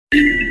Yeah,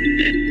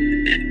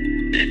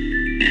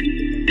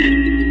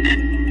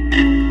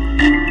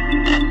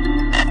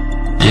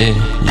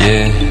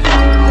 yeah.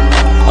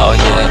 Oh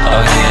yeah,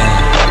 oh yeah.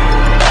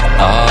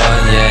 Oh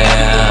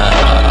yeah.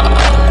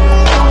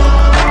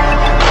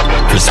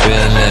 Chris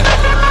Philip.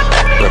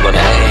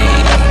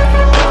 Hey.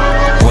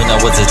 When I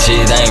was a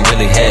kid, I ain't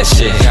really had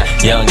shit.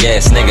 Young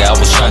ass nigga, I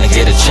was trying to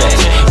get a check.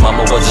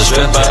 Mama was a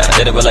stripper,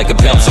 did it like a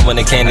pimp. So when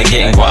it came to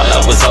getting guala,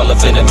 I was all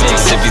up in the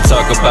mix. If you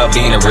talk about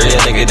being a real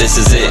nigga, this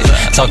is it.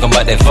 Talking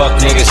about that fuck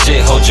nigga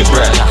shit, hold your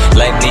breath.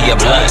 Light me a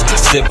blunt,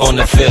 sip on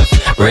the fifth.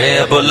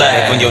 Red Bull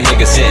life when your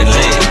niggas hitting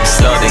lit.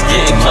 Started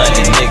getting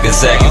money,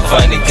 niggas acting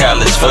funny.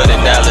 College for the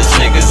knowledge,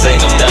 niggas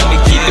ain't no dummy.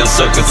 Keep your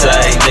circle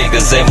tight,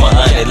 niggas ain't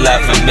 100.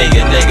 Life for me,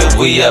 nigga,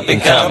 we up and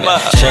coming.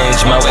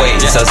 Change my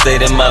ways, I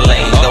stayed in my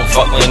lane. Don't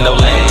fuck with no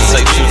lanes,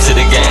 stay true to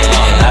the game.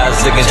 Eyes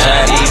looking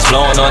Chinese,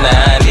 blowing on the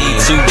high knee.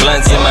 2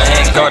 blunts in my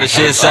hand, call the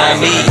shit sign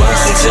me.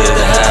 Welcome to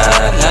the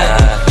highlight,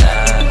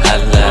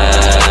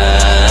 highlight.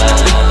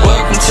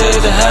 Welcome to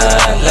the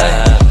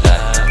highlight,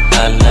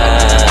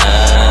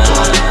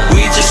 highlight.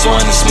 We just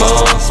wanna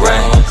smoke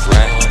right,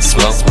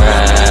 smoke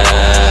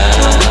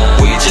right.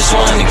 We just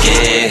wanna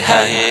get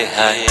high,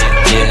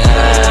 get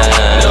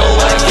high. No,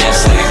 I can't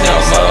sleep no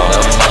more.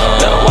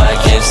 No, I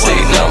can't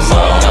sleep no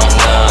more.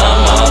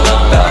 I'm all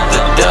about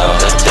the dough.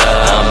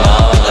 I'm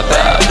all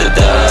about the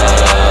dough.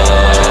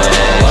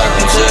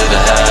 Welcome to the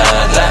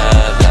highlight,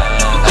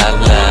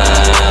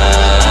 highlight.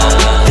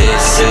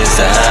 This is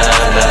the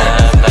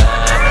highlight,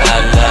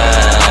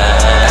 highlight.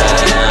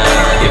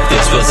 If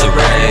this was a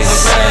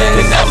race,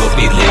 then I would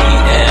be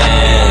leading.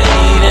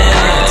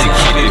 To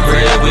keep it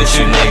real with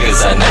you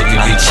niggas, I know you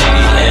be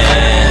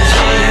cheating.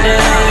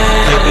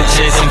 People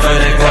chasing for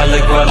the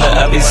guala,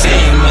 I be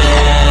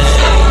scheming.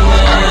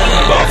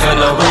 Bought for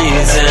no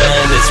reason,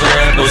 it's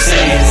rainbow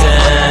season.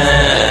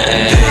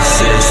 This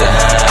is a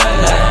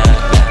highlight,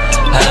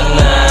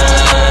 highlight.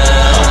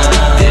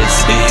 This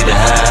be the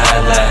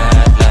highlight,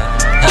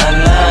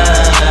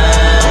 highlight.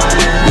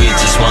 We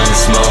just wanna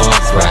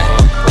smoke right,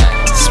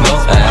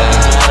 smoke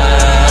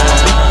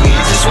high. We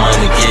just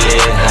wanna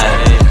get high,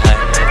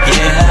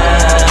 get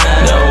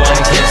high. No, I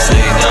can't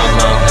sleep no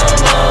more.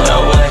 No,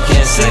 I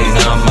can't sleep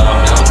no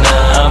more.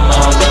 I'm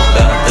all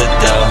about the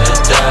dough.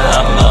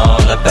 I'm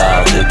all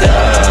about the dough.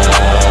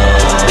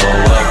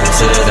 Welcome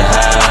to the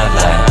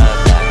highlight,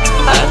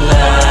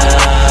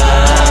 highlight.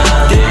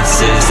 This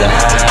is the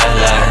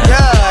highlight.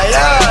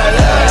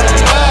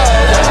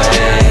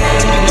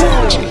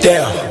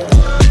 Damn.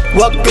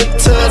 Welcome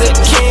to the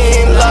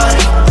king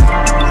line.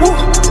 Woo.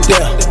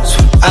 Damn.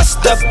 I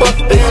step up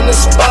in the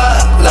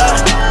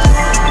spotlight.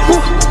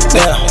 Woo.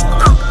 Damn.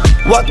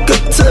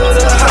 Welcome to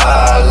the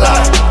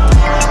highlight.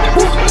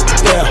 Woo.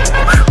 Damn.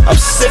 I'm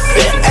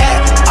sipping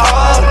at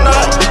all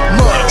night.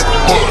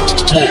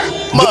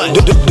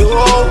 Do I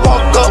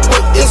walk up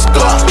with this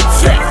Glock?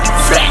 Flat,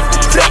 flat,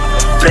 flat,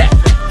 flat.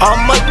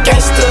 I'm a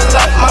gangster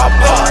like my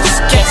boss.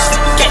 Gangsta,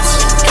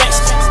 gangsta,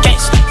 gangsta,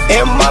 gangsta.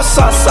 In my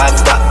sauce I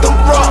got the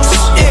Ross.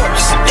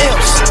 Imps,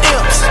 imps,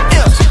 imps,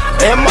 imps.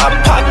 In my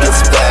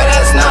pockets fat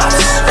as knots.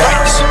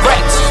 Racks,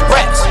 racks,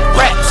 racks,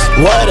 racks.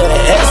 What a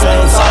ass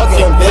ain't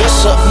talking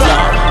Bishop. No,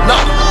 no,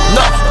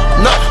 no,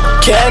 no.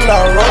 Can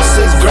I roast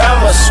his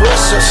grandma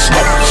Swisher?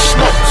 Smoke,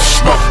 smoke,